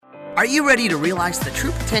Are you ready to realize the true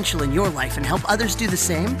potential in your life and help others do the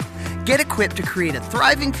same? Get equipped to create a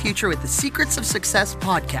thriving future with the Secrets of Success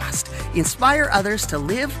podcast. Inspire others to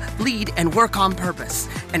live, lead, and work on purpose,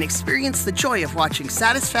 and experience the joy of watching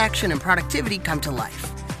satisfaction and productivity come to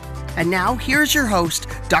life. And now, here's your host,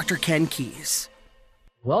 Dr. Ken Keys.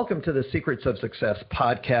 Welcome to the Secrets of Success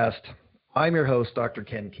podcast. I'm your host, Dr.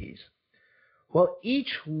 Ken Keys. Well, each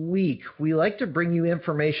week we like to bring you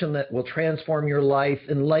information that will transform your life,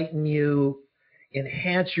 enlighten you,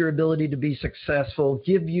 enhance your ability to be successful,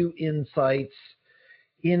 give you insights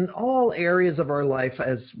in all areas of our life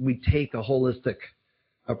as we take a holistic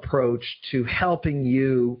approach to helping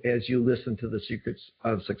you as you listen to the Secrets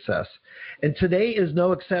of Success. And today is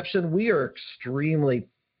no exception. We are extremely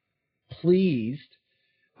pleased,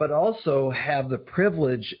 but also have the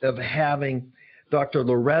privilege of having Dr.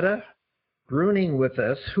 Loretta Breuning with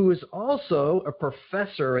us, who is also a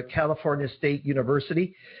professor at California State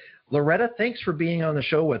University. Loretta, thanks for being on the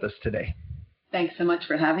show with us today. Thanks so much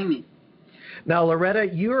for having me. Now, Loretta,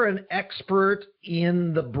 you're an expert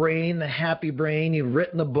in the brain, the happy brain. You've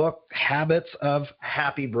written the book, Habits of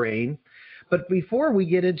Happy Brain. But before we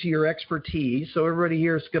get into your expertise, so everybody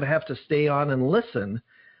here is going to have to stay on and listen,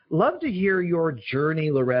 love to hear your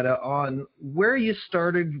journey, Loretta, on where you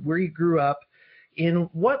started, where you grew up, and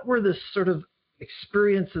what were the sort of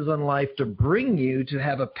experiences in life to bring you to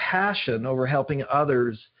have a passion over helping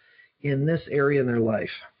others in this area in their life?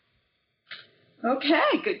 Okay,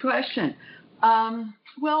 good question.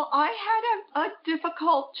 Well, I had a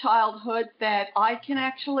difficult childhood that I can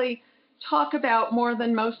actually talk about more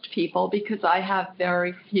than most people because I have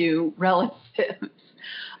very few relatives.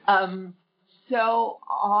 So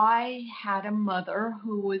I had a mother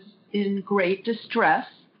who was in great distress.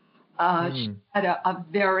 She had a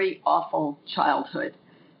very awful childhood,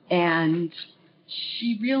 and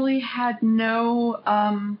she really had no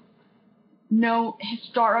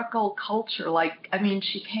historical culture.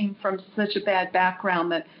 She came from such a bad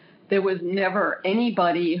background that there was never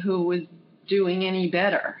anybody who was doing any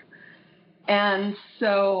better. And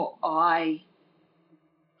so I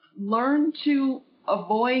learned to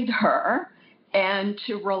avoid her and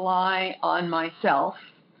to rely on myself.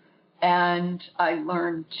 And I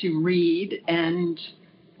learned to read, and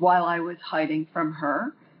while I was hiding from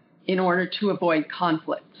her, in order to avoid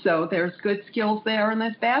conflict. So there's good skills there and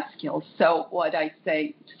there's bad skills. So what I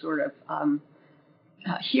say sort of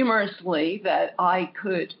humorously, that I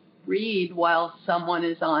could read while someone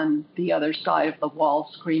is on the other side of the wall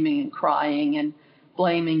screaming and crying and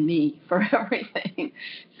blaming me for everything.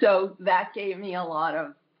 So that gave me a lot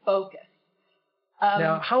of focus.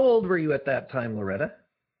 Now, how old were you at that time, Loretta?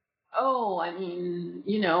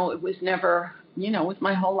 It was never, with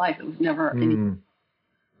my whole life, it was never anything.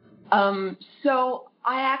 So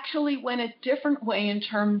I actually went a different way in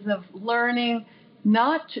terms of learning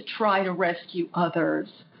not to try to rescue others.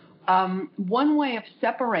 One way of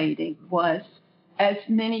separating was, as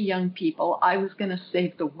many young people, I was going to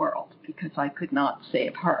save the world because I could not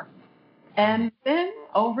save her. And then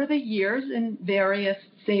over the years in various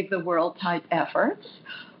save the world type efforts,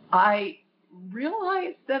 I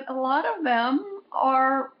realized that a lot of them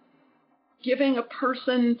are giving a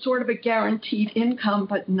person sort of a guaranteed income,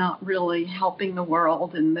 but not really helping the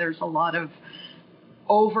world. And there's a lot of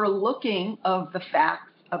overlooking of the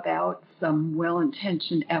facts about some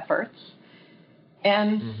well-intentioned efforts.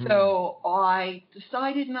 And so I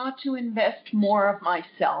decided not to invest more of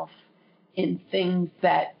myself in things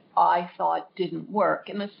that I thought didn't work,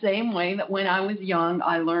 in the same way that when I was young,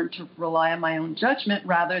 I learned to rely on my own judgment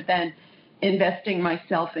rather than investing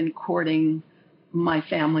myself in courting my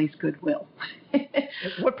family's goodwill.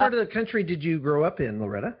 What part of the country did you grow up in,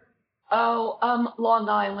 Loretta? Long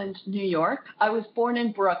Island, New York. I was born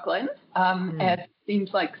in Brooklyn, as it seems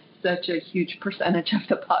like such a huge percentage of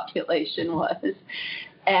the population was.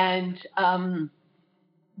 And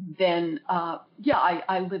then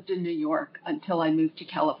I lived in New York until I moved to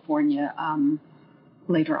California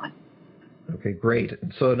later on. Okay, great.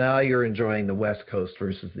 So now you're enjoying the West Coast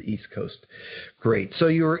versus the East Coast. Great. So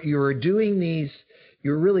you're doing these,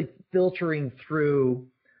 you're really filtering through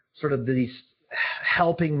sort of these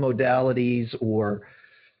helping modalities or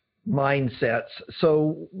mindsets.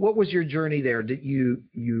 So what was your journey there? Did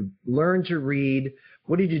you learn to read?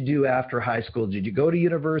 What did you do after high school? Did you go to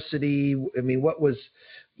university? I mean, what was,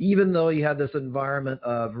 even though you had this environment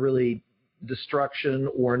of really destruction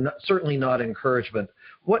or not, certainly not encouragement,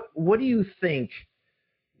 what do you think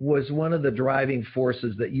was one of the driving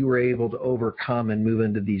forces that you were able to overcome and move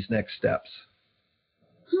into these next steps?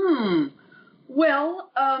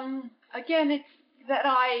 Well, again, it's that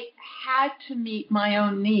I had to meet my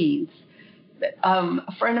own needs.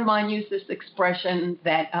 A friend of mine used this expression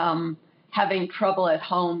that having trouble at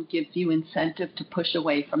home gives you incentive to push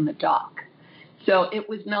away from the dock. So it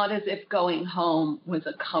was not as if going home was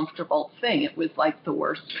a comfortable thing. It was like the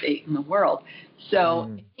worst fate in the world.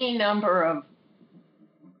 So any number of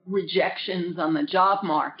rejections on the job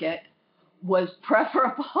market was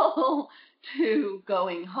preferable to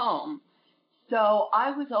going home. So I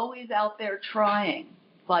was always out there trying,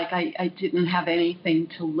 like I didn't have anything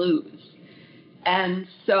to lose. And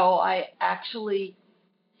so I actually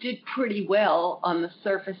did pretty well on the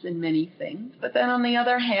surface in many things. But then on the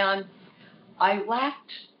other hand, I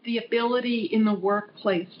lacked the ability in the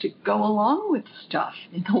workplace to go along with stuff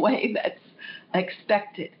in a way that's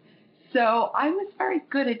expected. So I was very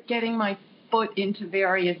good at getting my foot into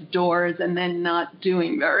various doors and then not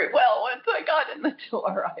doing very well once I got in the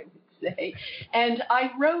door, I would say. And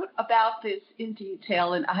I wrote about this in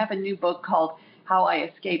detail, and I have a new book called How I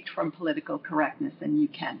Escaped from Political Correctness, and you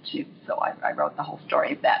can too. So I wrote the whole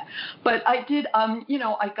story of that. But I did,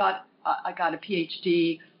 I got a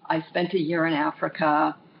PhD. I spent a year in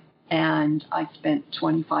Africa, and I spent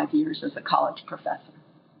 25 years as a college professor.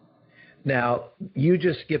 Now, you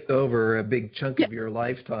just skipped over a big chunk of your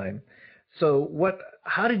lifetime. So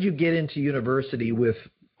how did you get into university with,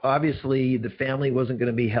 obviously the family wasn't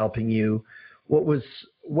going to be helping you.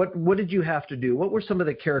 What did you have to do? What were some of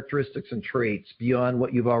the characteristics and traits beyond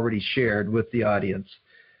what you've already shared with the audience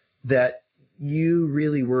that you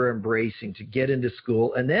really were embracing to get into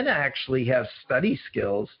school and then actually have study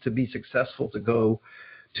skills to be successful to go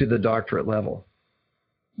to the doctorate level?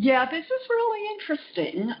 Yeah, this is really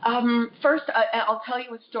interesting. First, I'll tell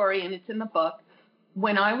you a story, and it's in the book.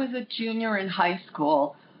 When I was a junior in high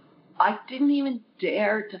school, I didn't even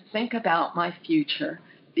dare to think about my future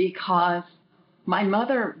because my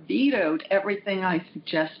mother vetoed everything I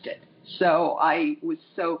suggested. So I was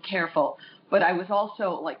so careful, but I was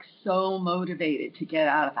also so motivated to get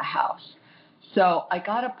out of the house. So I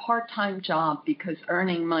got a part-time job because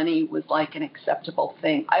earning money was like an acceptable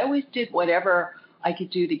thing. I always did whatever I could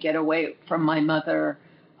do to get away from my mother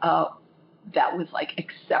that was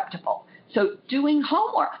acceptable. So doing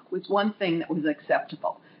homework was one thing that was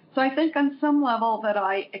acceptable. So I think on some level that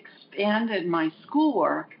I expanded my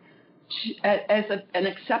schoolwork as an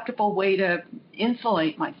acceptable way to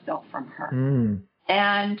insulate myself from her.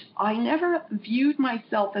 And I never viewed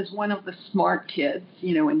myself as one of the smart kids,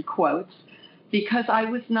 in quotes, because I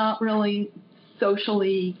was not really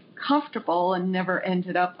socially comfortable and never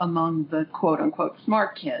ended up among the quote-unquote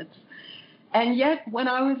smart kids. And yet, when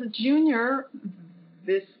I was a junior,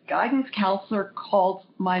 this guidance counselor called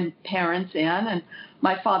my parents in, and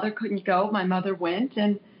my father couldn't go. My mother went,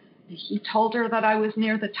 and he told her that I was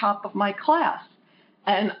near the top of my class.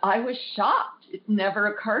 And I was shocked. It never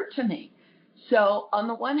occurred to me. So on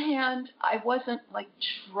the one hand, I wasn't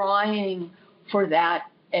trying for that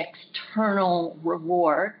external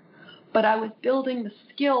reward, but I was building the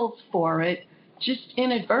skills for it just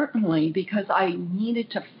inadvertently because I needed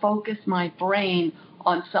to focus my brain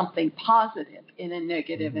on something positive in a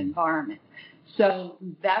negative environment. So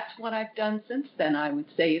that's what I've done since then, I would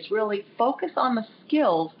say, is really focus on the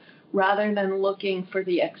skills rather than looking for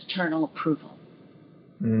the external approval.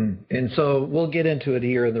 And so we'll get into it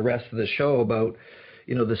here in the rest of the show about,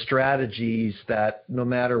 the strategies that no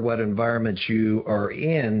matter what environment you are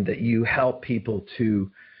in, that you help people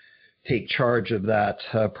to take charge of that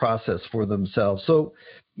process for themselves. So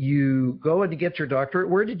you go and you get your doctorate.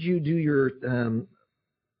 Where did you do your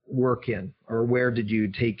work in, or where did you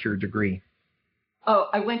take your degree? Oh,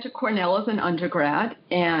 I went to Cornell as an undergrad,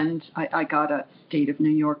 and I got a state of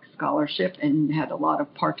New York scholarship and had a lot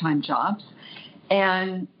of part-time jobs.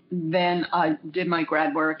 And then I did my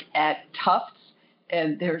grad work at Tufts,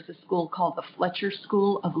 and there's a school called the Fletcher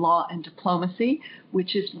School of Law and Diplomacy,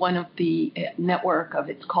 which is one of the network of,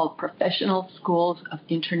 it's called Professional Schools of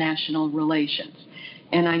International Relations.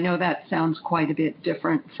 And I know that sounds quite a bit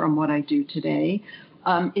different from what I do today.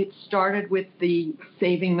 It started with the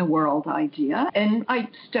saving the world idea, and I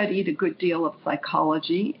studied a good deal of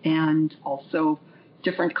psychology and also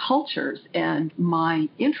different cultures. And my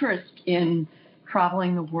interest in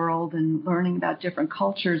traveling the world and learning about different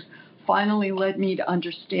cultures finally led me to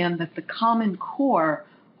understand that the common core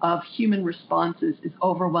of human responses is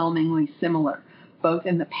overwhelmingly similar, both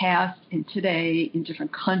in the past and today, in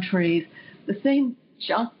different countries. The same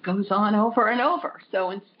junk goes on over and over. So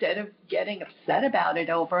instead of getting upset about it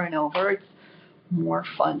over and over, it's more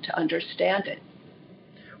fun to understand it.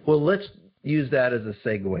 Well, let's use that as a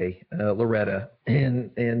segue, Loretta,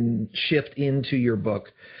 and shift into your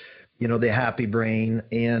book, The Happy Brain.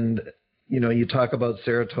 And, you talk about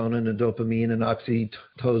serotonin and dopamine and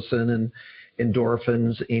oxytocin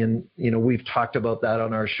endorphins. And, we've talked about that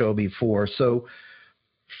on our show before. So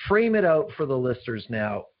frame it out for the listeners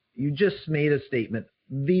now. You just made a statement.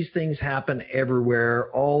 These things happen everywhere,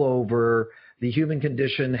 all over. The human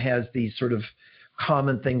condition has these sort of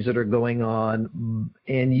common things that are going on.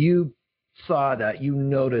 And you saw that, you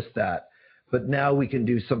noticed that. But now we can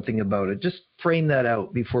do something about it. Just frame that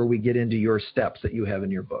out before we get into your steps that you have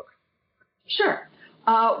in your book. Sure.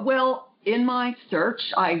 Well, in my search,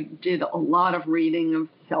 I did a lot of reading of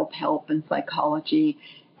self-help and psychology,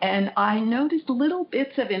 and I noticed little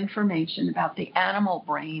bits of information about the animal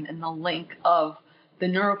brain and the link of the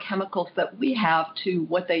neurochemicals that we have to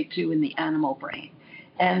what they do in the animal brain.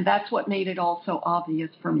 And that's what made it all so obvious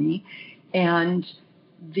for me. And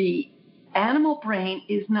the animal brain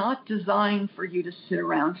is not designed for you to sit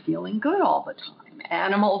around feeling good all the time.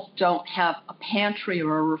 Animals don't have a pantry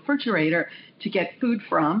or a refrigerator to get food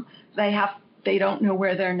from. They don't know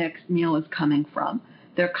where their next meal is coming from.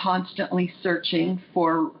 They're constantly searching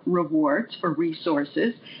for rewards, for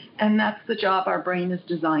resources, and that's the job our brain is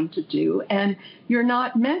designed to do. And you're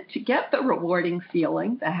not meant to get the rewarding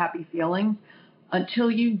feeling, the happy feeling,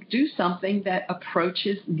 until you do something that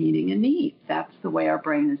approaches meeting a need. That's the way our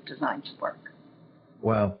brain is designed to work.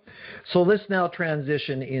 Wow. So let's now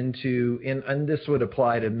transition into, and this would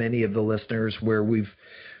apply to many of the listeners where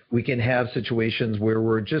we can have situations where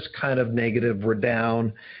we're just kind of negative, we're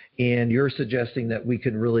down, and you're suggesting that we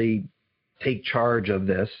can really take charge of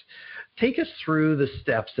this. Take us through the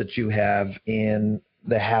steps that you have in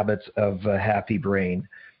the habits of a happy brain,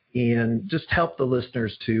 and just help the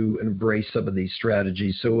listeners to embrace some of these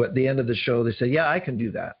strategies. So at the end of the show, they say, yeah, I can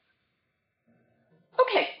do that.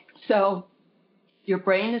 Okay, so your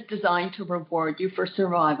brain is designed to reward you for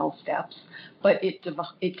survival steps, but it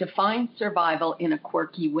defines survival in a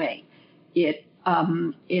quirky way. It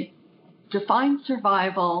defines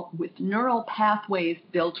survival with neural pathways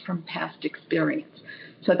built from past experience.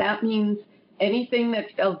 So that means anything that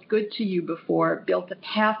felt good to you before built a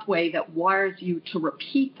pathway that wires you to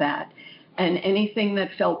repeat that, and anything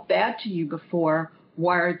that felt bad to you before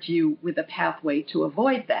wired you with a pathway to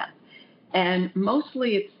avoid that. And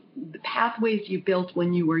mostly it's the pathways you built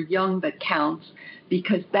when you were young that counts,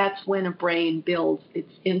 because that's when a brain builds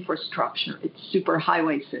its infrastructure, its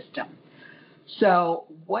superhighway system. So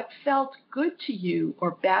what felt good to you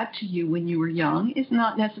or bad to you when you were young is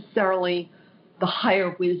not necessarily the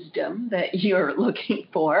higher wisdom that you're looking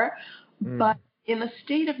for, but in the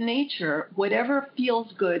state of nature, whatever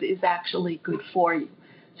feels good is actually good for you.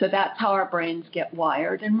 So that's how our brains get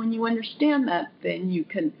wired. And when you understand that, then you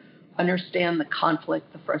can understand the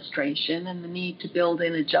conflict, the frustration, and the need to build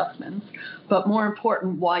in adjustments. But more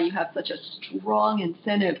important, why you have such a strong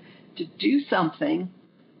incentive to do something,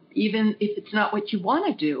 even if it's not what you want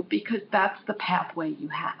to do, because that's the pathway you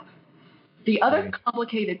have. The other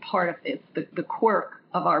complicated part of this, the quirk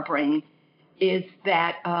of our brain, is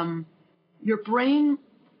that your brain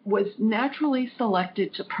was naturally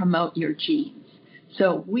selected to promote your genes.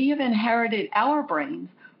 So we have inherited our brains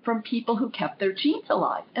from people who kept their genes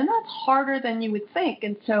alive. And that's harder than you would think.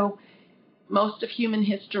 And so most of human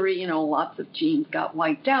history, lots of genes got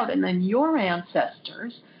wiped out. And then your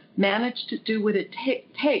ancestors managed to do what it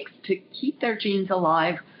takes to keep their genes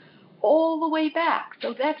alive all the way back.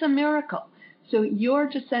 So that's a miracle. So you're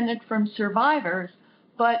descended from survivors,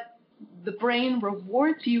 but the brain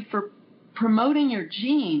rewards you for promoting your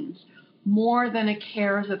genes more than it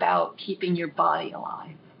cares about keeping your body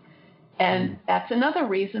alive. And that's another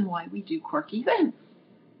reason why we do quirky things.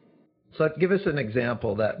 So give us an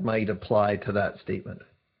example that might apply to that statement.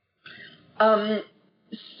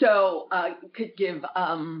 So I could give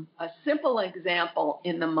a simple example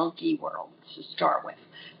in the monkey world to start with.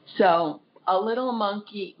 So a little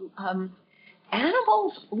monkey,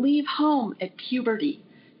 animals leave home at puberty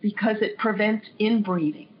because it prevents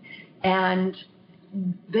inbreeding. And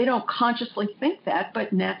they don't consciously think that,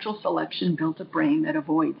 but natural selection built a brain that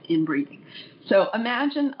avoids inbreeding. So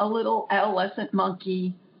imagine a little adolescent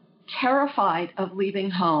monkey terrified of leaving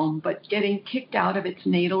home, but getting kicked out of its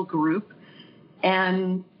natal group,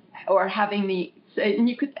 and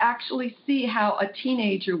you could actually see how a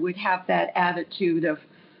teenager would have that attitude of,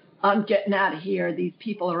 I'm getting out of here, these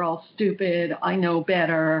people are all stupid, I know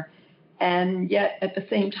better. And yet at the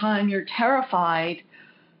same time, you're terrified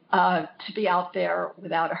to be out there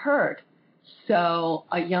without a herd. So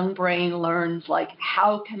a young brain learns,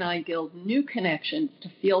 how can I build new connections to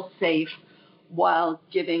feel safe while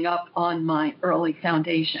giving up on my early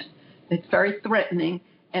foundation? It's very threatening.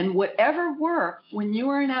 And whatever worked when you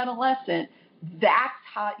were an adolescent, that's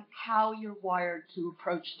how you're wired to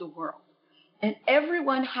approach the world. And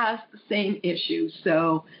everyone has the same issue.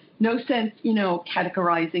 So no sense,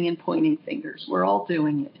 categorizing and pointing fingers. We're all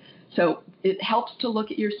doing it. So it helps to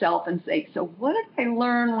look at yourself and say, so what did I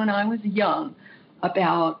learn when I was young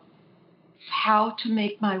about how to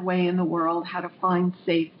make my way in the world, how to find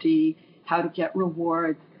safety, how to get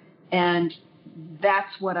rewards? And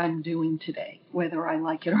that's what I'm doing today, whether I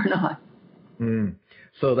like it or not.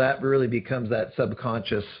 So that really becomes that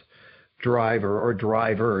subconscious driver, or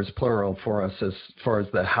drivers, plural, for us as far as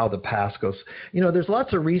how the past goes. There's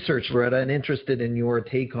lots of research, Loretta, and interested in your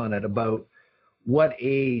take on it about what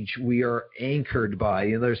age we are anchored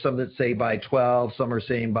by. There's some that say by 12, some are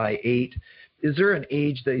saying by 8. Is there an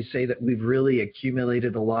age they say that we've really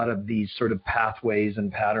accumulated a lot of these sort of pathways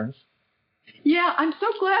and patterns? Yeah, I'm so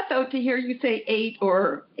glad, though, to hear you say 8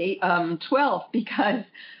 or 12, because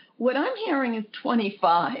what I'm hearing is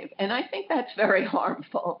 25, and I think that's very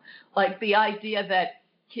harmful. Like the idea that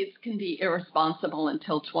kids can be irresponsible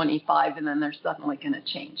until 25 and then they're suddenly going to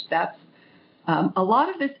change. That's a lot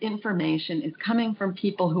of this information is coming from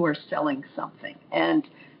people who are selling something, and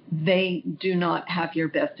they do not have your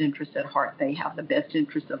best interest at heart. They have the best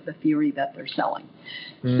interest of the theory that they're selling.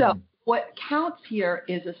 So what counts here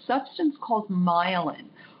is a substance called myelin,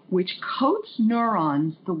 which coats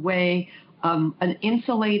neurons the way an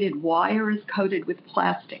insulated wire is coated with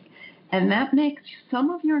plastic. And that makes some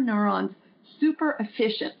of your neurons super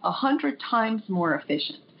efficient, 100 times more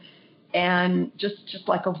efficient, and just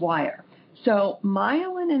like a wire. So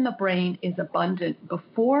myelin in the brain is abundant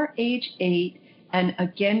before age 8 and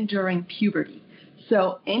again during puberty.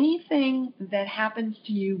 So anything that happens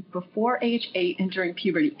to you before age 8 and during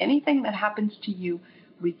puberty, anything that happens to you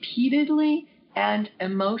repeatedly and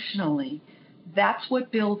emotionally, that's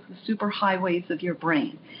what builds the superhighways of your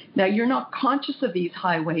brain. Now, you're not conscious of these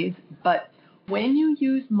highways, but when you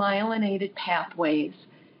use myelinated pathways,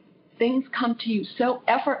 things come to you so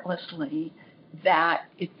effortlessly that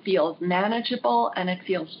it feels manageable and it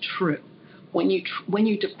feels true. When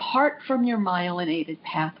you depart from your myelinated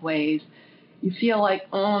pathways, you feel like,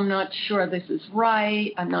 oh, I'm not sure this is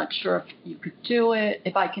right. I'm not sure if you could do it,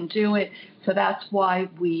 if I can do it. So that's why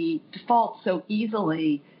we default so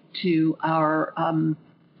easily to our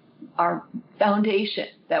foundation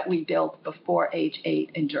that we built before age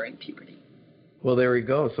 8 and during puberty. Well, there we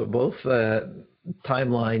go. So both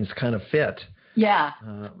timelines kind of fit. Yeah.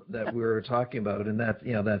 That we were talking about, and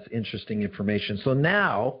that's interesting information. So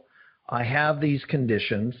now I have these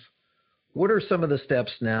conditions. What are some of the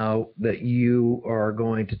steps now that you are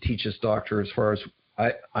going to teach us, doctor, as far as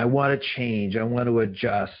I want to change, I want to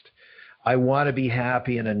adjust, I want to be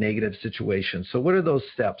happy in a negative situation? So what are those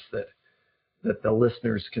steps that the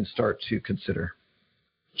listeners can start to consider?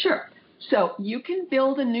 Sure. So you can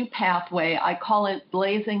build a new pathway. I call it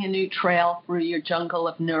blazing a new trail through your jungle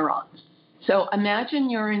of neurons. So imagine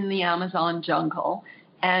you're in the Amazon jungle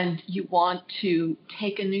and you want to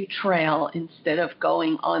take a new trail instead of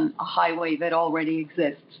going on a highway that already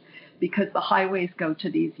exists, because the highways go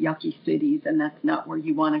to these yucky cities and that's not where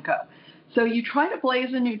you want to go. So you try to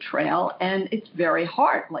blaze a new trail, and it's very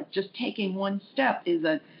hard. Like just taking one step is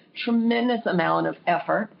a tremendous amount of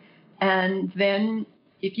effort. And then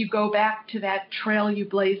if you go back to that trail you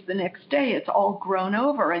blazed the next day, it's all grown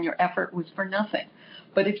over and your effort was for nothing.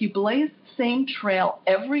 But if you blaze the same trail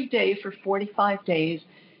every day for 45 days,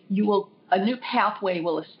 a new pathway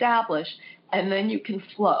will establish, and then you can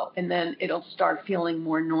flow, and then it'll start feeling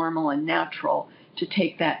more normal and natural to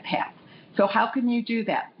take that path. So how can you do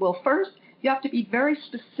that? Well, first, you have to be very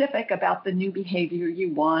specific about the new behavior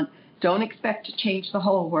you want. Don't expect to change the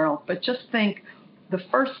whole world, but just think the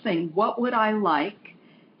first thing, what would I like?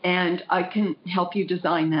 And I can help you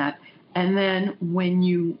design that. And then when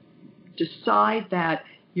you decide that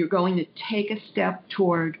you're going to take a step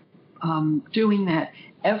toward doing that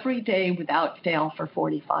every day without fail for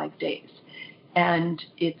 45 days. And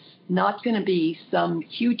it's not going to be some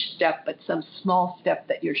huge step, but some small step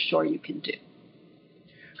that you're sure you can do.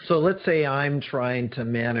 So let's say I'm trying to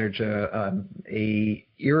manage a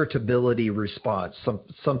irritability response,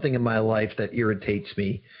 something in my life that irritates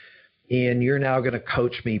me, and you're now going to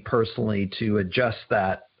coach me personally to adjust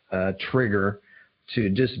that trigger to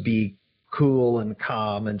just be cool and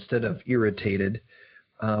calm instead of irritated.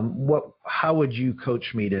 How would you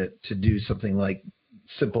coach me to do something like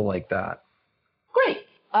simple like that? Great.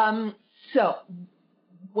 So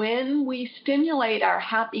when we stimulate our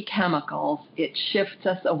happy chemicals, it shifts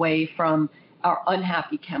us away from our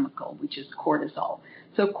unhappy chemical, which is cortisol.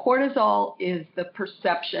 So cortisol is the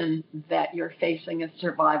perception that you're facing a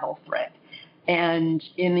survival threat. And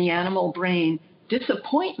in the animal brain,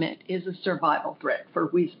 disappointment is a survival threat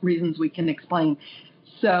for reasons we can explain.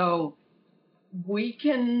 So we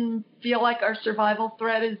can feel like our survival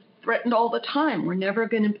threat is threatened all the time. We're never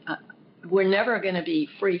going to be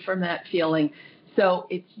free from that feeling. So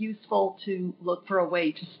it's useful to look for a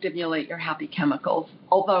way to stimulate your happy chemicals,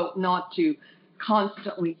 although not to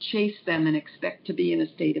constantly chase them and expect to be in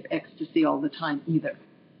a state of ecstasy all the time either.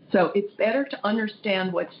 So it's better to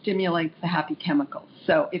understand what stimulates the happy chemicals.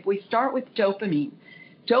 So if we start with dopamine,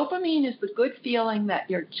 dopamine is the good feeling that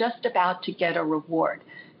you're just about to get a reward.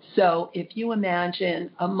 So if you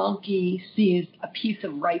imagine a monkey sees a piece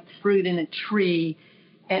of ripe fruit in a tree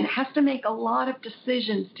and has to make a lot of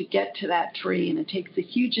decisions to get to that tree, and it takes a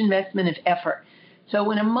huge investment of effort. So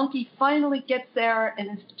when a monkey finally gets there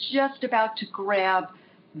and is just about to grab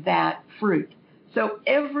that fruit, so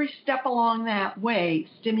every step along that way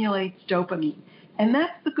stimulates dopamine. And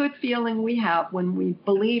that's the good feeling we have when we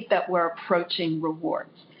believe that we're approaching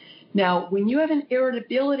rewards. Now, when you have an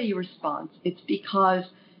irritability response, it's because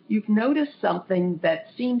you've noticed something that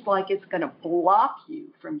seems like it's going to block you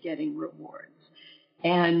from getting rewards.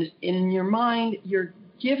 And in your mind, you're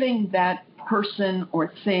giving that person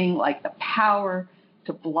or thing like the power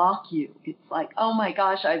to block you. It's like, oh my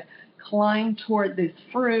gosh, I've climbed toward this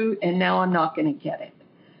fruit and now I'm not going to get it.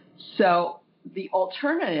 So the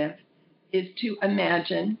alternative is to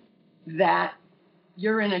imagine that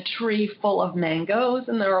you're in a tree full of mangoes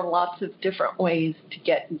and there are lots of different ways to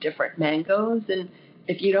get different mangoes. And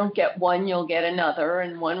if you don't get one, you'll get another.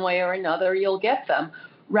 And one way or another, you'll get them,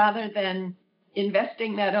 rather than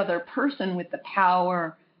investing that other person with the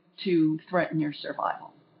power to threaten your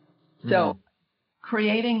survival. So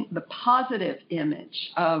creating the positive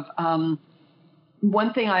image of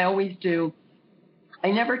one thing I always do,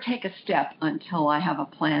 I never take a step until I have a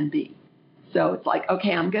plan B. So it's like,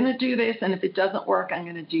 okay, I'm going to do this, and if it doesn't work, I'm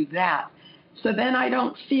going to do that. So then I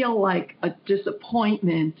don't feel like a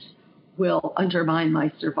disappointment will undermine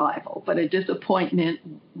my survival, but a disappointment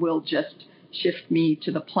will just shift me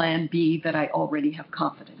to the plan B that I already have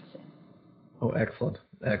confidence in. Oh, excellent.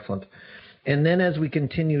 Excellent. And then as we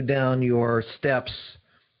continue down your steps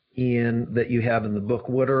that you have in the book,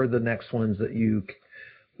 what are the next ones that you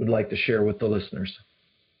would like to share with the listeners?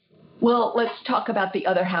 Well, let's talk about the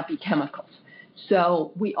other happy chemicals.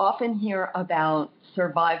 So we often hear about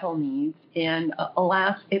survival needs, and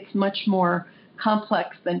alas, it's much more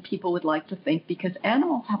complex than people would like to think, because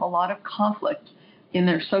animals have a lot of conflict in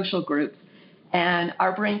their social groups, and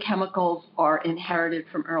our brain chemicals are inherited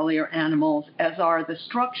from earlier animals, as are the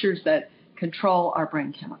structures that control our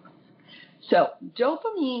brain chemicals. So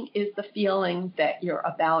dopamine is the feeling that you're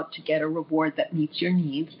about to get a reward that meets your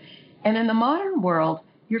needs. And in the modern world,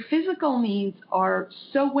 your physical needs are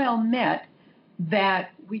so well met that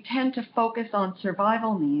we tend to focus on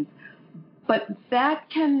survival needs. But that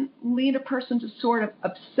can lead a person to sort of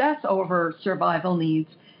obsess over survival needs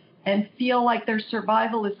and feel like their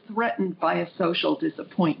survival is threatened by a social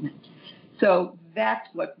disappointment. So that's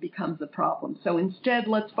what becomes the problem. So instead,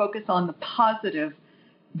 let's focus on the positive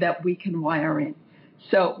that we can wire in.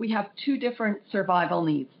 So we have two different survival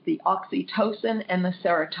needs, the oxytocin and the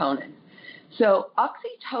serotonin. So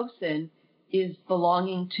oxytocin is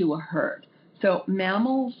belonging to a herd. So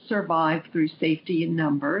mammals survive through safety in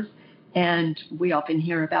numbers, and we often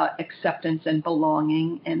hear about acceptance and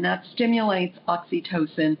belonging, and that stimulates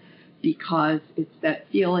oxytocin because it's that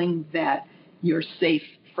feeling that you're safe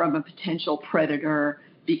from a potential predator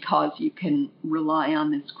because you can rely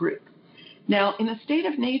on this group. Now, in a state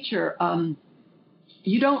of nature,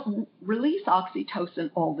 you don't release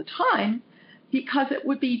oxytocin all the time because it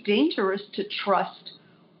would be dangerous to trust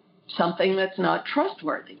something that's not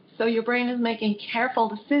trustworthy. So your brain is making careful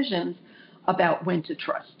decisions about when to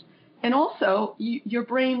trust. And also, your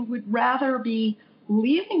brain would rather be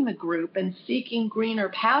leaving the group and seeking greener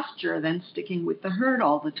pasture than sticking with the herd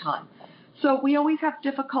all the time. So we always have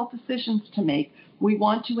difficult decisions to make. We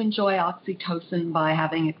want to enjoy oxytocin by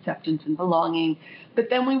having acceptance and belonging, but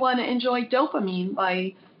then we want to enjoy dopamine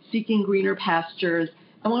by seeking greener pastures,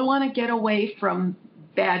 and we want to get away from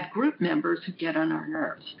bad group members who get on our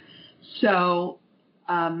nerves. So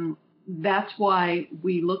that's why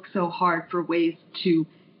we look so hard for ways to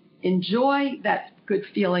enjoy that good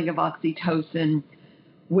feeling of oxytocin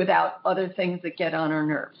without other things that get on our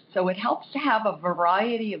nerves. So it helps to have a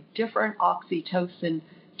variety of different oxytocin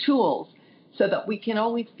tools so that we can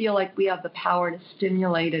always feel like we have the power to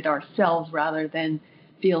stimulate it ourselves rather than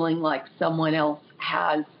feeling like someone else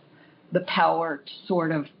has the power to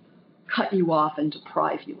sort of cut you off and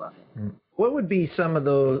deprive you of it. What would be some of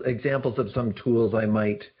those examples of some tools I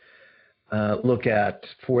might look at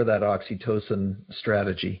for that oxytocin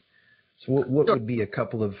strategy? So what would be a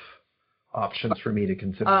couple of options for me to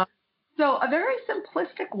consider? So a very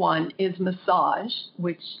simplistic one is massage,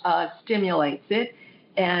 which stimulates it.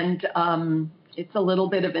 And it's a little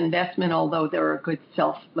bit of investment, although there are good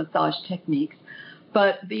self-massage techniques.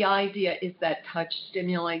 But the idea is that touch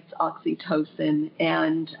stimulates oxytocin,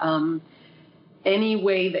 and any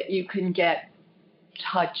way that you can get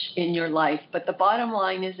touch in your life. But the bottom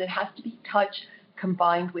line is it has to be touch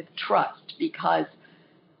combined with trust, because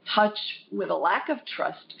touch with a lack of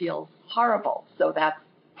trust feels horrible. So that's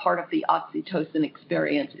part of the oxytocin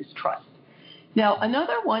experience, is trust. Now,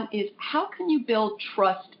 another one is, how can you build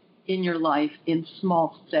trust in your life in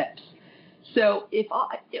small steps? So it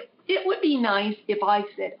would be nice if I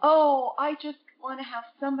said, oh, I just want to have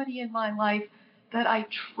somebody in my life that I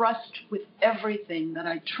trust with everything, that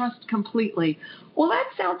I trust completely. Well, that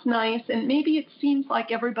sounds nice, and maybe it seems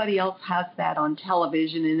like everybody else has that on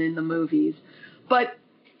television and in the movies. But,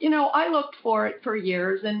 you know, I looked for it for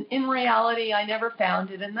years, and in reality, I never found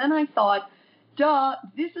it. And then I thought, duh,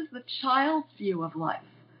 this is the child's view of life.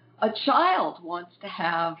 A child wants to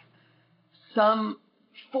have some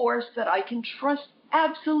force that I can trust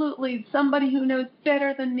absolutely, somebody who knows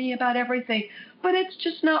better than me about everything, but it's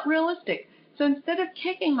just not realistic. So instead of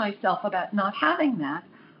kicking myself about not having that,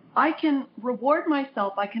 I can reward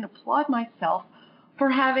myself, I can applaud myself for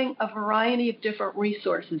having a variety of different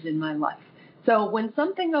resources in my life. So when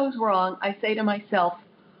something goes wrong, I say to myself,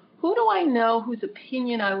 who do I know whose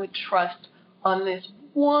opinion I would trust on this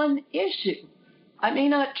one issue? I may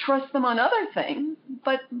not trust them on other things,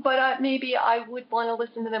 but maybe I would want to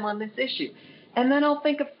listen to them on this issue. And then I'll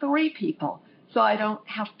think of 3 people, so I don't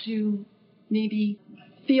have to maybe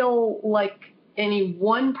feel like any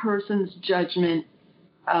one person's judgment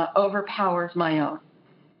overpowers my own.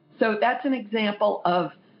 So that's an example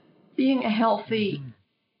of being a healthy,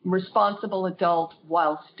 responsible adult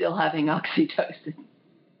while still having oxytocin.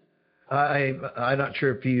 I'm not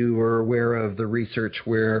sure if you were aware of the research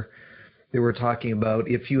where they were talking about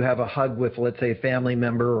if you have a hug with, let's say, a family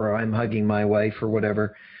member, or I'm hugging my wife or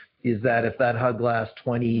whatever, is that if that hug lasts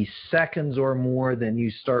 20 seconds or more, then you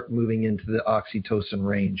start moving into the oxytocin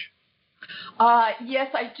range. Yes,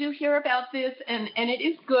 I do hear about this, and it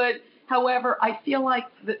is good. However, I feel like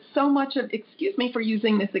that so much of, excuse me for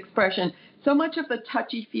using this expression, so much of the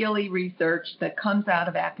touchy-feely research that comes out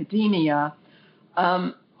of academia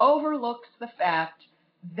overlooks the fact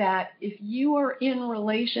that if you are in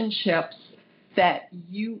relationships that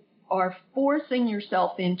you are forcing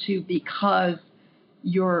yourself into because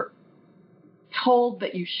you're told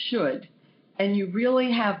that you should, and you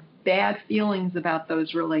really have bad feelings about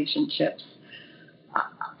those relationships,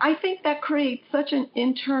 I think that creates such an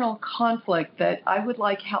internal conflict that I would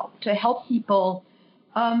like to help people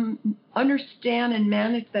understand and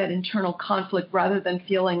manage that internal conflict, rather than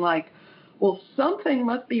feeling like, well, something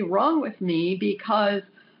must be wrong with me because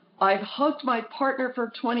I've hugged my partner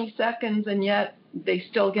for 20 seconds and yet they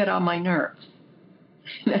still get on my nerves.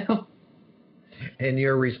 You know? And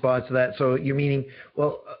your response to that, so you're meaning,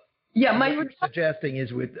 well, yeah, what you're suggesting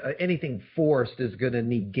is with anything forced is going to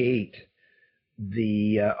negate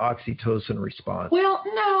the oxytocin response. Well,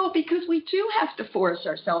 no, because we do have to force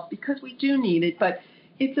ourselves, because we do need it. But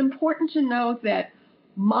it's important to know that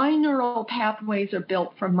my neural pathways are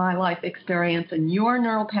built from my life experience, and your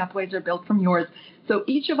neural pathways are built from yours. So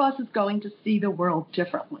each of us is going to see the world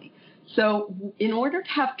differently. So in order to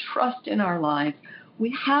have trust in our lives,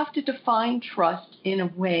 we have to define trust in a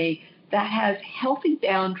way that has healthy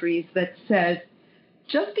boundaries that says,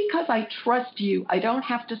 just because I trust you, I don't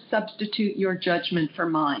have to substitute your judgment for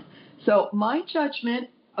mine. So my judgment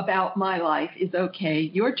about my life is okay.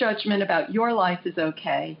 Your judgment about your life is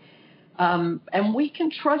okay. And we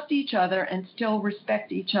can trust each other and still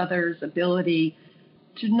respect each other's ability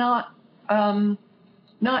to not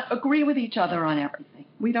agree with each other on everything.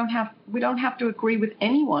 We don't have to agree with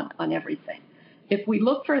anyone on everything. If we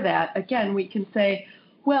look for that, again, we can say,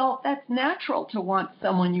 well, that's natural to want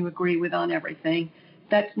someone you agree with on everything.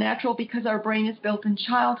 That's natural because our brain is built in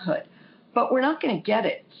childhood. But we're not going to get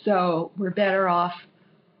it, so we're better off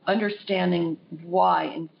understanding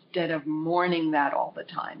why instead of mourning that all the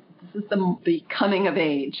time. This is the coming of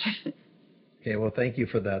age. Okay, well, thank you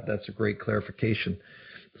for that. That's a great clarification.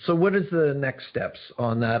 So what is the next steps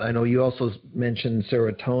on that? I know you also mentioned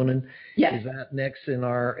serotonin. Yes. Is that next in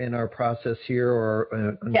our process here,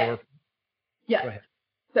 or endorphin? Yes. Yes. Go ahead.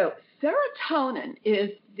 So serotonin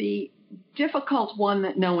is the difficult one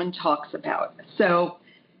that no one talks about. So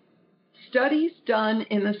studies done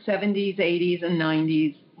in the 70s, 80s, and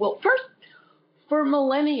 90s. Well, first, for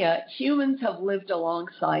millennia, humans have lived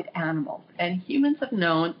alongside animals, and humans have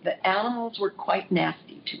known that animals were quite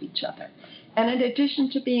nasty to each other. And in addition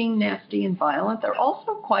to being nasty and violent, they're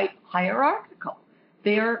also quite hierarchical.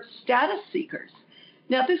 They're status seekers.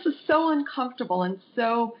 Now, this is so uncomfortable and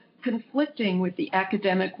so conflicting with the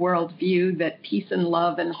academic worldview that peace and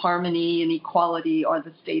love and harmony and equality are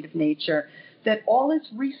the state of nature, that all this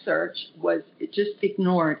research was just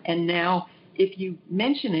ignored. And now, if you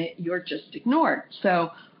mention it, you're just ignored.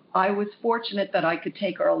 So I was fortunate that I could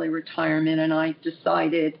take early retirement, and I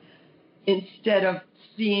decided, instead of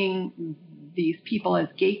seeing these people as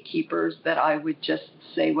gatekeepers, that I would just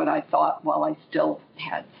say what I thought while I still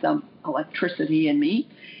had some electricity in me.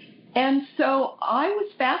 And so I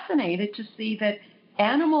was fascinated to see that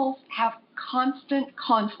animals have constant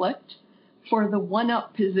conflict for the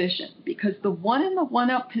one-up position, because the one in the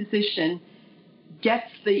one-up position gets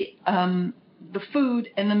the food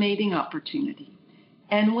and the mating opportunity.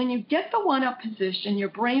 And when you get the one-up position, your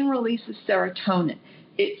brain releases serotonin.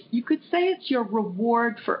 You could say it's your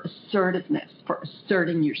reward for assertiveness, for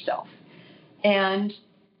asserting yourself. And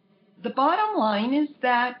the bottom line is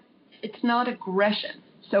that it's not aggression.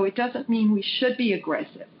 So it doesn't mean we should be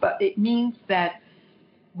aggressive, but it means that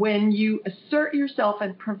when you assert yourself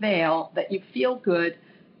and prevail, that you feel good,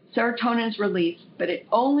 serotonin is released, but it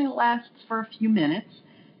only lasts for a few minutes.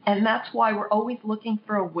 And that's why we're always looking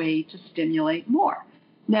for a way to stimulate more.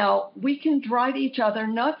 Now, we can drive each other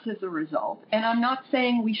nuts as a result, and I'm not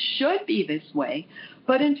saying we should be this way,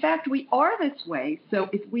 but in fact, we are this way. So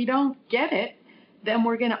if we don't get it, then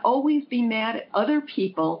we're going to always be mad at other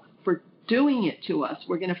people for doing it to us.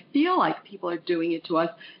 We're going to feel like people are doing it to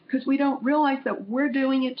us because we don't realize that we're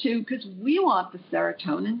doing it too, because we want the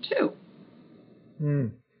serotonin too.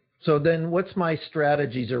 So then what's my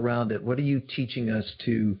strategies around it? What are you teaching us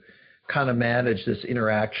to kind of manage this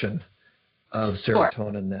interaction of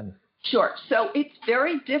serotonin then? Sure. So it's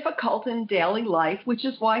very difficult in daily life, which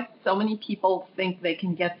is why so many people think they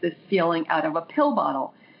can get this feeling out of a pill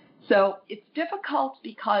bottle. So it's difficult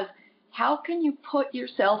because how can you put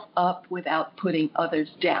yourself up without putting others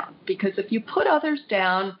down? Because if you put others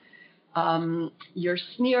down, you're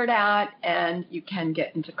sneered at and you can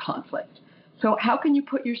get into conflict. So how can you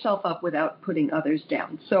put yourself up without putting others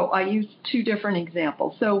down? So I use two different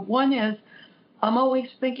examples. So one is, I'm always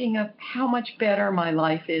thinking of how much better my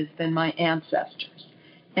life is than my ancestors.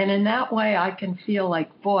 And in that way, I can feel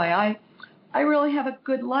like, boy, I really have a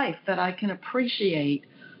good life that I can appreciate.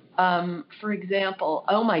 For example,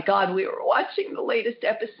 oh my God, we were watching the latest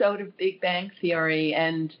episode of Big Bang Theory,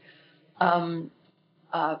 and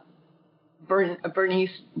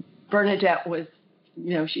Bernadette was,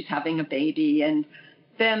 she's having a baby. And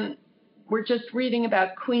then we're just reading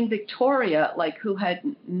about Queen Victoria, who had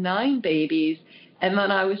 9 babies. And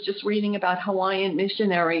then I was just reading about Hawaiian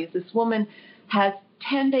missionaries. This woman has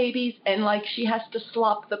 10 babies, and she has to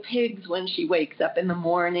slop the pigs when she wakes up in the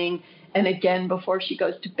morning and again before she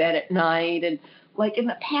goes to bed at night. And in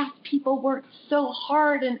the past, people worked so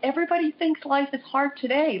hard, and everybody thinks life is hard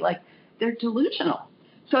today. They're delusional.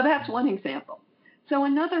 So that's one example. So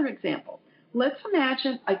another example, let's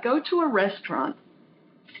imagine I go to a restaurant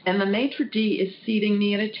and the maitre d' is seating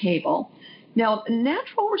me at a table. Now, the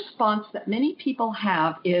natural response that many people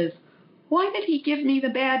have is, why did he give me the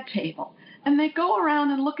bad table? And they go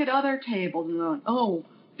around and look at other tables and go, oh,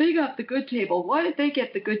 they got the good table. Why did they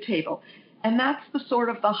get the good table? And that's the sort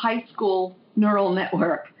of the high school neural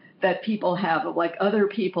network that people have of other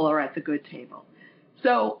people are at the good table.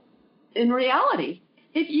 So in reality,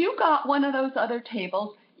 if you got one of those other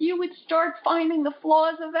tables, you would start finding the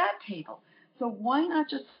flaws of that table. So why not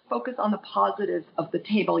just focus on the positives of the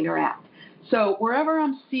table you're at? So wherever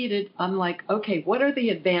I'm seated, I'm like, okay, what are the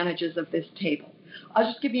advantages of this table?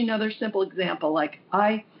 I'll just give you another simple example.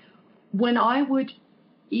 When I would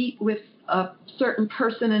eat with a certain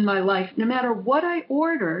person in my life, no matter what I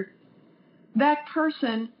ordered, that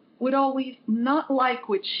person would always not like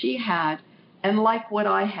what she had and like what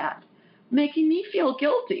I had, making me feel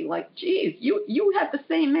guilty. Geez, you had the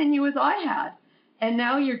same menu as I had, and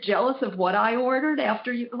now you're jealous of what I ordered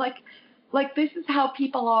after you, this is how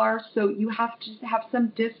people are. So you have to have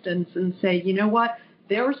some distance and say, you know what?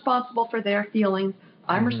 They're responsible for their feelings.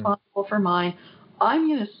 I'm responsible for mine. I'm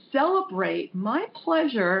going to celebrate my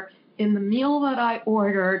pleasure in the meal that I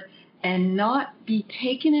ordered and not be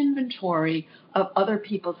taking inventory of other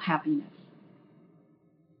people's happiness.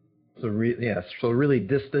 So really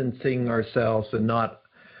distancing ourselves and not,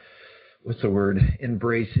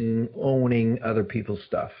 embracing, owning other people's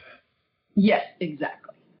stuff. Yes,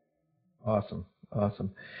 exactly. Awesome.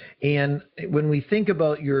 And when we think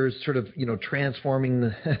about your sort of,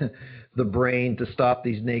 transforming the brain to stop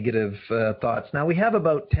these negative thoughts. Now, we have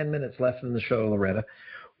about 10 minutes left in the show, Loretta.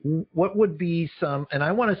 What would be and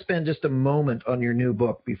I want to spend just a moment on your new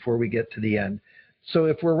book before we get to the end. So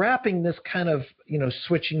if we're wrapping this kind of,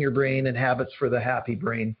 switching your brain and habits for the happy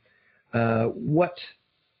brain, what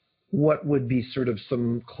would be sort of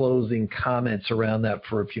some closing comments around that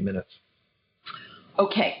for a few minutes?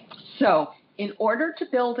 Okay, so in order to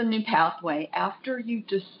build a new pathway, after you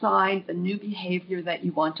decide the new behavior that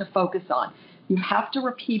you want to focus on, you have to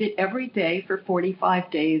repeat it every day for 45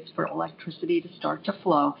 days for electricity to start to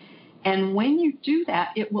flow. And when you do that,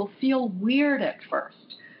 it will feel weird at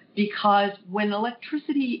first, because when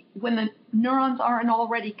the neurons aren't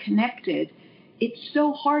already connected, it's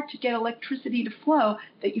so hard to get electricity to flow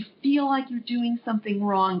that you feel like you're doing something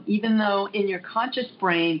wrong, even though in your conscious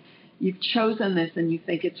brain you've chosen this and you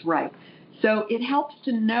think it's right. So it helps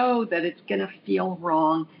to know that it's going to feel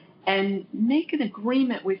wrong and make an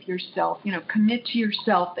agreement with yourself, commit to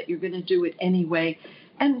yourself that you're going to do it anyway,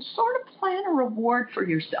 and sort of plan a reward for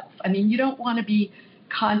yourself. I mean, you don't want to be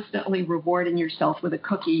constantly rewarding yourself with a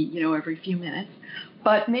cookie, every few minutes,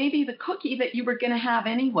 but maybe the cookie that you were going to have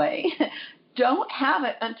anyway, don't have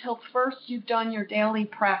it until first you've done your daily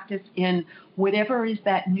practice in whatever is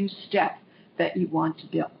that new step that you want to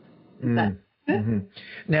build. Mm-hmm.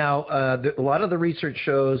 Now, a lot of the research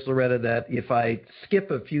shows, Loretta, that if I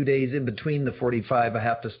skip a few days in between the 45, I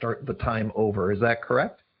have to start the time over. Is that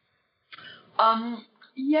correct?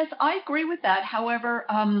 Yes, I agree with that. However,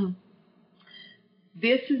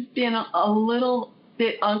 this has been a little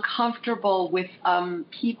bit uncomfortable with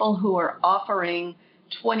people who are offering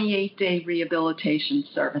 28-day rehabilitation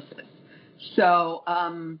services. So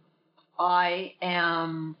I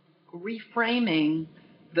am reframing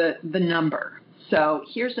the number. So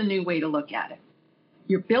here's a new way to look at it.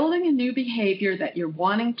 You're building a new behavior that you're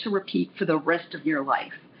wanting to repeat for the rest of your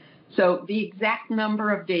life. So the exact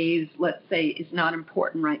number of days, let's say, is not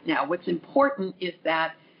important right now. What's important is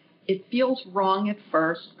that it feels wrong at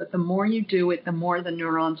first, but the more you do it, the more the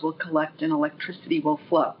neurons will collect and electricity will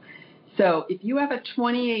flow. So if you have a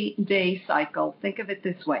 28-day cycle, think of it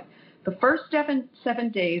this way. The first seven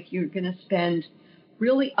days, you're going to spend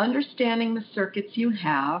really understanding the circuits you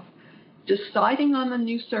have, deciding on the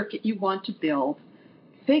new circuit you want to build,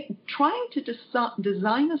 trying to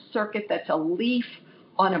design a circuit that's a leaf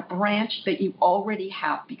on a branch that you already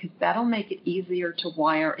have, because that'll make it easier to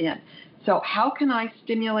wire in. So how can I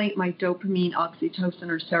stimulate my dopamine, oxytocin,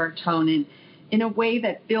 or serotonin in a way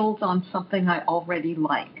that builds on something I already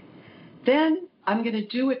like? Then I'm going to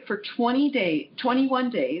do it for 21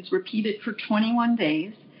 days, repeat it for 21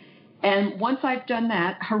 days. And once I've done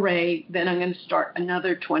that, hooray, then I'm going to start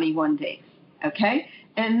another 21 days, okay?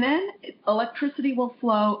 And then electricity will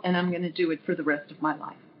flow, and I'm going to do it for the rest of my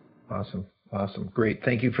life. Awesome. Great.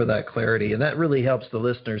 Thank you for that clarity. And that really helps the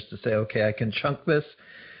listeners to say, okay, I can chunk this.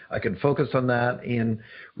 I can focus on that. And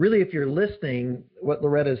really, if you're listening, what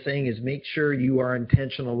Loretta is saying is make sure you are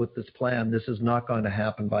intentional with this plan. This is not going to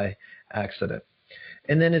happen by accident.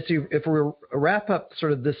 And then if we wrap up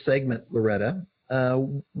sort of this segment, Loretta,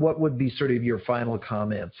 what would be sort of your final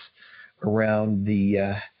comments around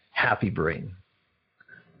the happy brain?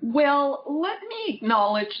 Well, let me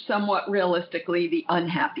acknowledge somewhat realistically the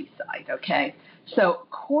unhappy side, okay? So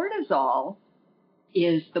cortisol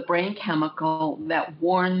is the brain chemical that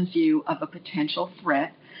warns you of a potential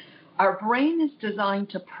threat. Our brain is designed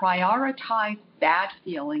to prioritize bad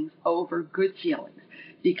feelings over good feelings,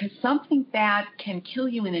 because something bad can kill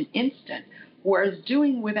you in an instant, whereas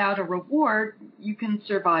doing without a reward, you can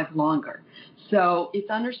survive longer. So it's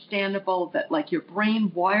understandable that like your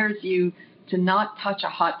brain wires you to not touch a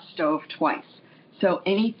hot stove twice. So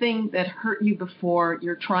anything that hurt you before,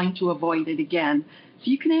 you're trying to avoid it again.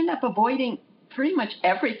 So you can end up avoiding pretty much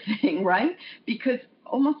everything, right? Because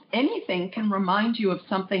almost anything can remind you of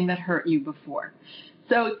something that hurt you before.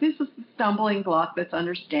 So this is the stumbling block that's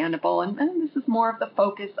understandable. And this is more of the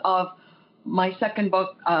focus of my second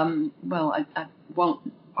book. Well, I won't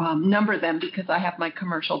number them because I have my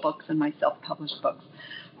commercial books and my self-published books.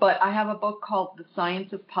 But I have a book called The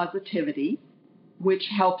Science of Positivity, which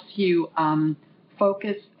helps you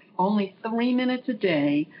focus only 3 minutes a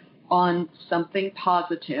day on something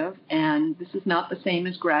positive. And this is not the same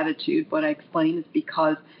as gratitude. What I explain is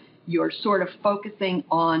because you're sort of focusing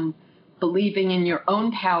on believing in your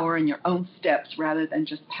own power and your own steps rather than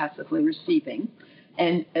just passively receiving.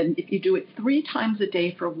 And if you do it 3 times a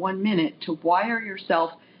day for 1 minute to wire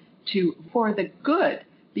yourself for the good,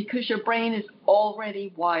 because your brain is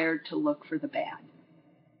already wired to look for the bad.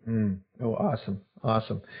 Oh,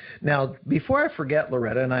 awesome. Now, before I forget,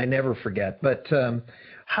 Loretta, and I never forget, but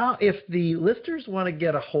how, if the listeners want to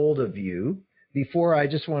get a hold of you, before I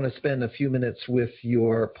just want to spend a few minutes with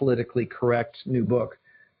your politically correct new book,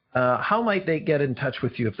 how might they get in touch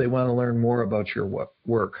with you if they want to learn more about your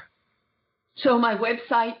work? So my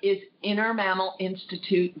website is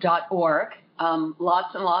innermammalinstitute.org.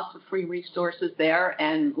 Lots and lots of free resources there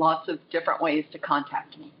and lots of different ways to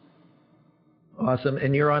contact me. Awesome.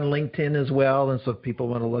 And you're on LinkedIn as well, and so if people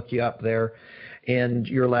want to look you up there. And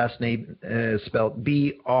your last name is spelled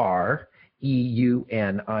Breuning,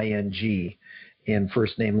 and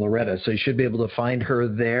first name Loretta. So you should be able to find her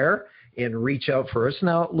there and reach out for us.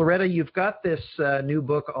 Now, Loretta, you've got this new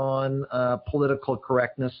book on political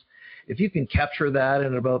correctness. If you can capture that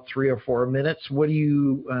in about 3 or 4 minutes, what are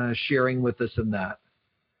you sharing with us in that?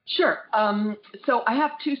 Sure. So I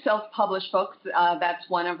have 2 self-published books. That's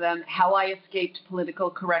one of them, How I Escaped Political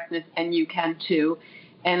Correctness, and You Can Too.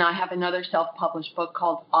 And I have another self-published book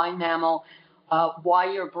called I-Mammal, Why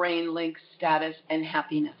Your Brain Links Status and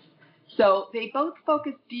Happiness. So they both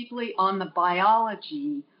focus deeply on the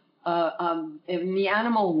biology in the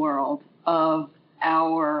animal world of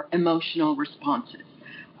our emotional responses.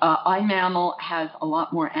 I-Mammal has a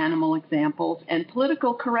lot more animal examples, and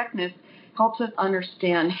political correctness helps us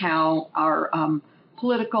understand how our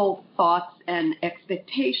political thoughts and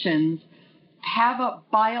expectations have a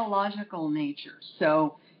biological nature.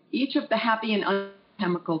 So each of the happy and unhappy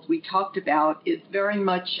chemicals we talked about is very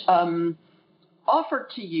much offered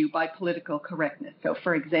to you by political correctness. So,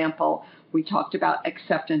 for example, we talked about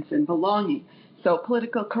acceptance and belonging. So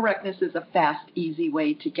political correctness is a fast, easy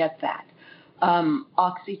way to get that.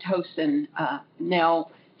 Oxytocin, now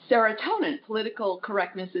serotonin, political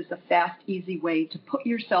correctness is a fast, easy way to put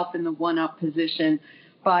yourself in the one-up position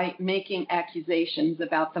by making accusations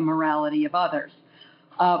about the morality of others.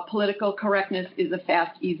 Political correctness is a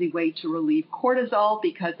fast, easy way to relieve cortisol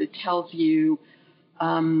because it tells you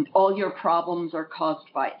all your problems are caused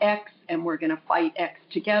by X, and we're going to fight X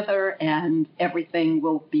together, and everything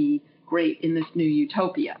will be great in this new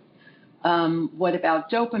utopia. What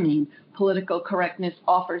about dopamine? Political correctness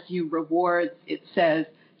offers you rewards. It says,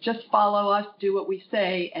 just follow us, do what we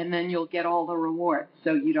say, and then you'll get all the rewards.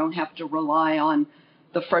 So you don't have to rely on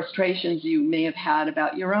the frustrations you may have had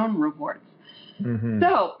about your own rewards. Mm-hmm.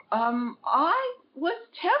 So I was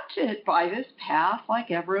tempted by this path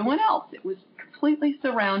like everyone else. It was completely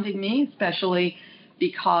surrounding me, especially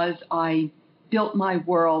because I built my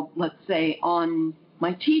world, let's say, on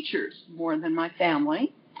my teachers more than my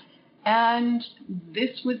family. And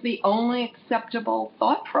this was the only acceptable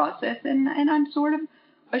thought process. And I'm sort of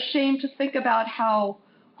ashamed to think about how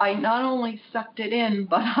I not only sucked it in,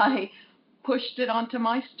 but I pushed it onto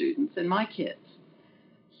my students and my kids.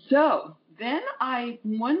 So then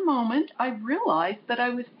one moment, I realized that I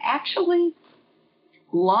was actually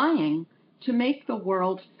lying to make the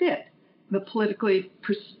world fit the politically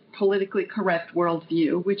correct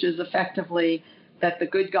worldview, which is effectively that the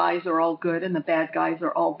good guys are all good and the bad guys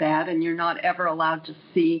are all bad, and you're not ever allowed to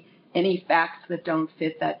see any facts that don't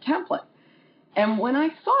fit that template. And when I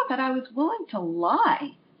saw that, I was willing to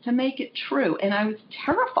lie to make it true, and I was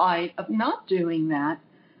terrified of not doing that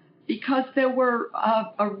because there were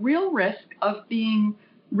a real risk of being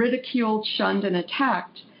ridiculed, shunned, and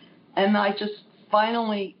attacked. And I just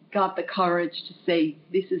finally got the courage to say,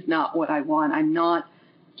 this is not what I want. I'm not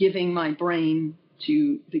giving my brain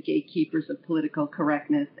to the gatekeepers of political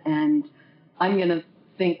correctness, and I'm going to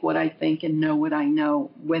think what I think and know what I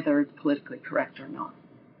know, whether it's politically correct or not.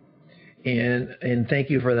 And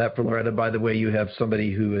thank you for that, Loretta. By the way, you have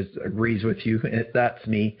somebody who agrees with you. That's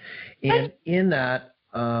me. And in that,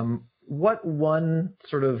 what one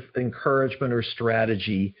sort of encouragement or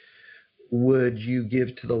strategy would you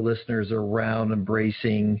give to the listeners around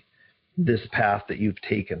embracing this path that you've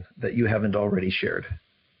taken that you haven't already shared?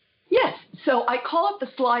 Yes. So I call it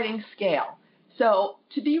the sliding scale. So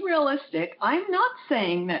to be realistic, I'm not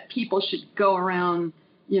saying that people should go around,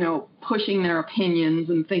 pushing their opinions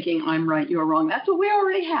and thinking I'm right, you're wrong. That's what we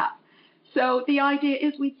already have. So the idea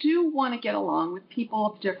is we do want to get along with people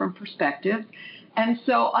of different perspectives. And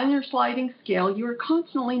so on your sliding scale, you are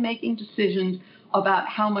constantly making decisions about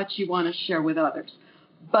how much you want to share with others.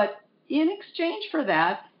 But in exchange for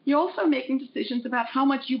that, you're also making decisions about how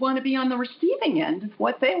much you want to be on the receiving end of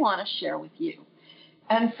what they want to share with you.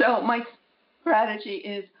 And so my strategy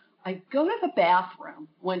is I go to the bathroom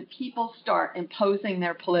when people start imposing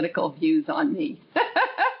their political views on me.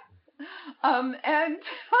 And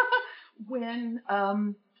when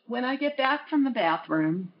I get back from the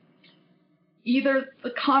bathroom, either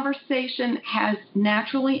the conversation has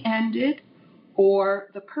naturally ended or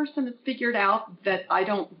the person has figured out that I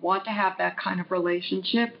don't want to have that kind of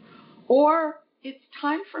relationship, or it's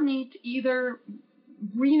time for me to either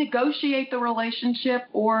renegotiate the relationship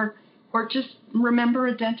or just remember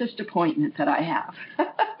a dentist appointment that I have.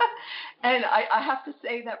 And I have to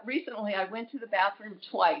say that recently I went to the bathroom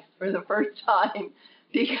twice for the first time,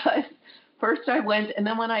 because first I went, and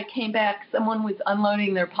then when I came back, someone was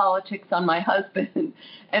unloading their politics on my husband,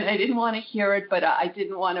 and I didn't want to hear it, but I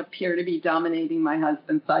didn't want to appear to be dominating my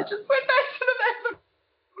husband, so I just went back to the bathroom.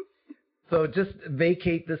 So just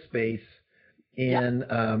vacate the space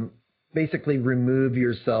and basically remove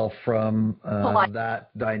yourself from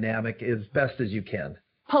that dynamic as best as you can.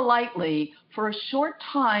 Politely for a short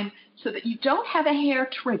time so that you don't have a hair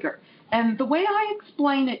trigger. And the way I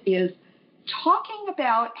explain it is, talking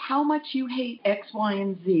about how much you hate X, Y,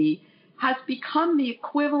 and Z has become the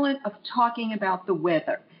equivalent of talking about the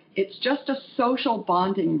weather. It's just a social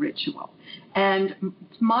bonding ritual. And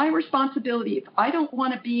it's my responsibility, if I don't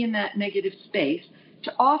want to be in that negative space,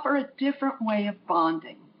 to offer a different way of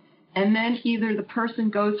bonding. And then either the person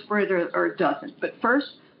goes for it or doesn't. But first,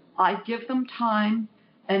 I give them time,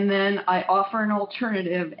 and then I offer an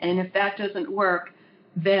alternative. And if that doesn't work,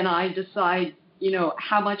 then I decide,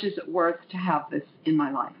 how much is it worth to have this in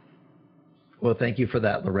my life? Well, thank you for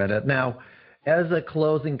that, Loretta. Now, as a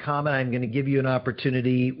closing comment, I'm going to give you an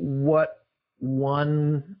opportunity. What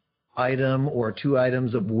one item or two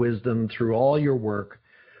items of wisdom through all your work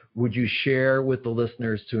would you share with the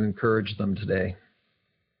listeners to encourage them today?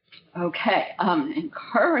 Okay,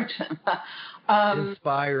 encourage them.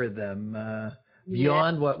 Inspire them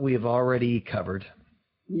beyond what we've already covered.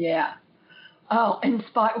 Yeah. Oh,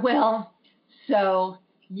 inspire. Well, so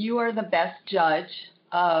you are the best judge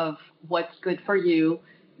of what's good for you.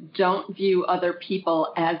 Don't view other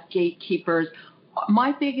people as gatekeepers.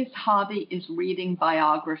 My biggest hobby is reading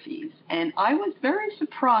biographies, and I was very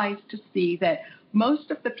surprised to see that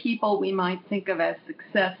most of the people we might think of as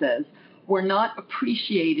successes were not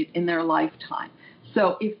appreciated in their lifetime.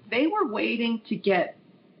 So if they were waiting to get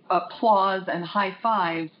applause and high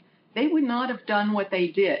fives, they would not have done what they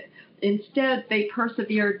did. Instead, they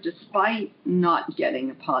persevered despite not getting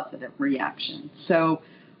a positive reaction. So,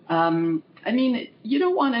 you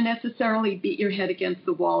don't want to necessarily beat your head against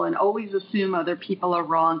the wall and always assume other people are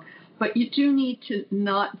wrong, but you do need to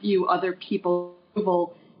not view other people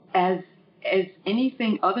as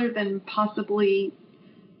anything other than possibly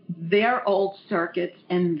their old circuits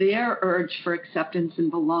and their urge for acceptance and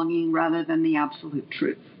belonging rather than the absolute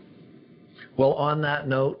truth. Well, on that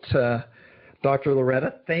note, Dr.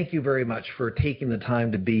 Loretta, thank you very much for taking the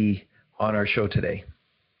time to be on our show today.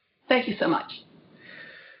 Thank you so much.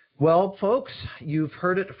 Well, folks, you've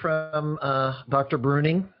heard it from Dr.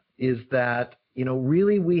 Bruning, is that,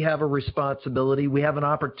 really we have a responsibility, we have an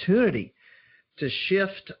opportunity to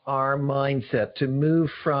shift our mindset, to move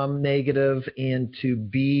from negative into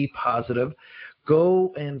be positive.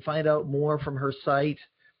 Go and find out more from her site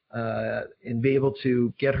and be able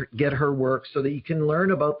to get her work so that you can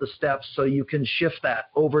learn about the steps so you can shift that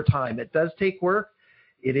over time. It does take work.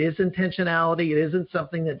 It is intentionality. It isn't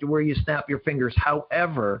something where you snap your fingers.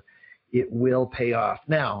 However, it will pay off.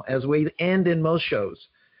 Now, as we end in most shows,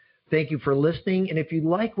 thank you for listening. And if you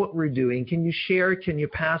like what we're doing, can you share? Can you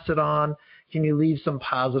pass it on? Can you leave some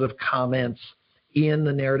positive comments in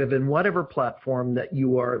the narrative in whatever platform that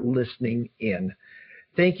you are listening in?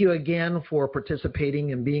 Thank you again for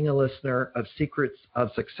participating and being a listener of Secrets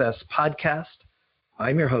of Success podcast.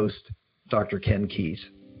 I'm your host, Dr. Ken Keys.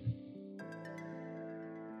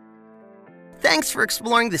 Thanks for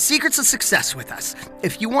exploring the secrets of success with us.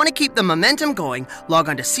 If you want to keep the momentum going, log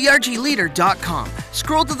on to crgleader.com.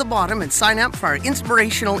 Scroll to the bottom and sign up for our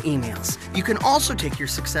inspirational emails. You can also take your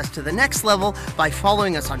success to the next level by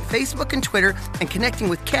following us on Facebook and Twitter and connecting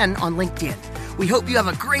with Ken on LinkedIn. We hope you have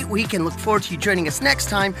a great week and look forward to you joining us next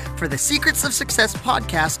time for the Secrets of Success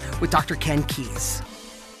podcast with Dr. Ken Keys.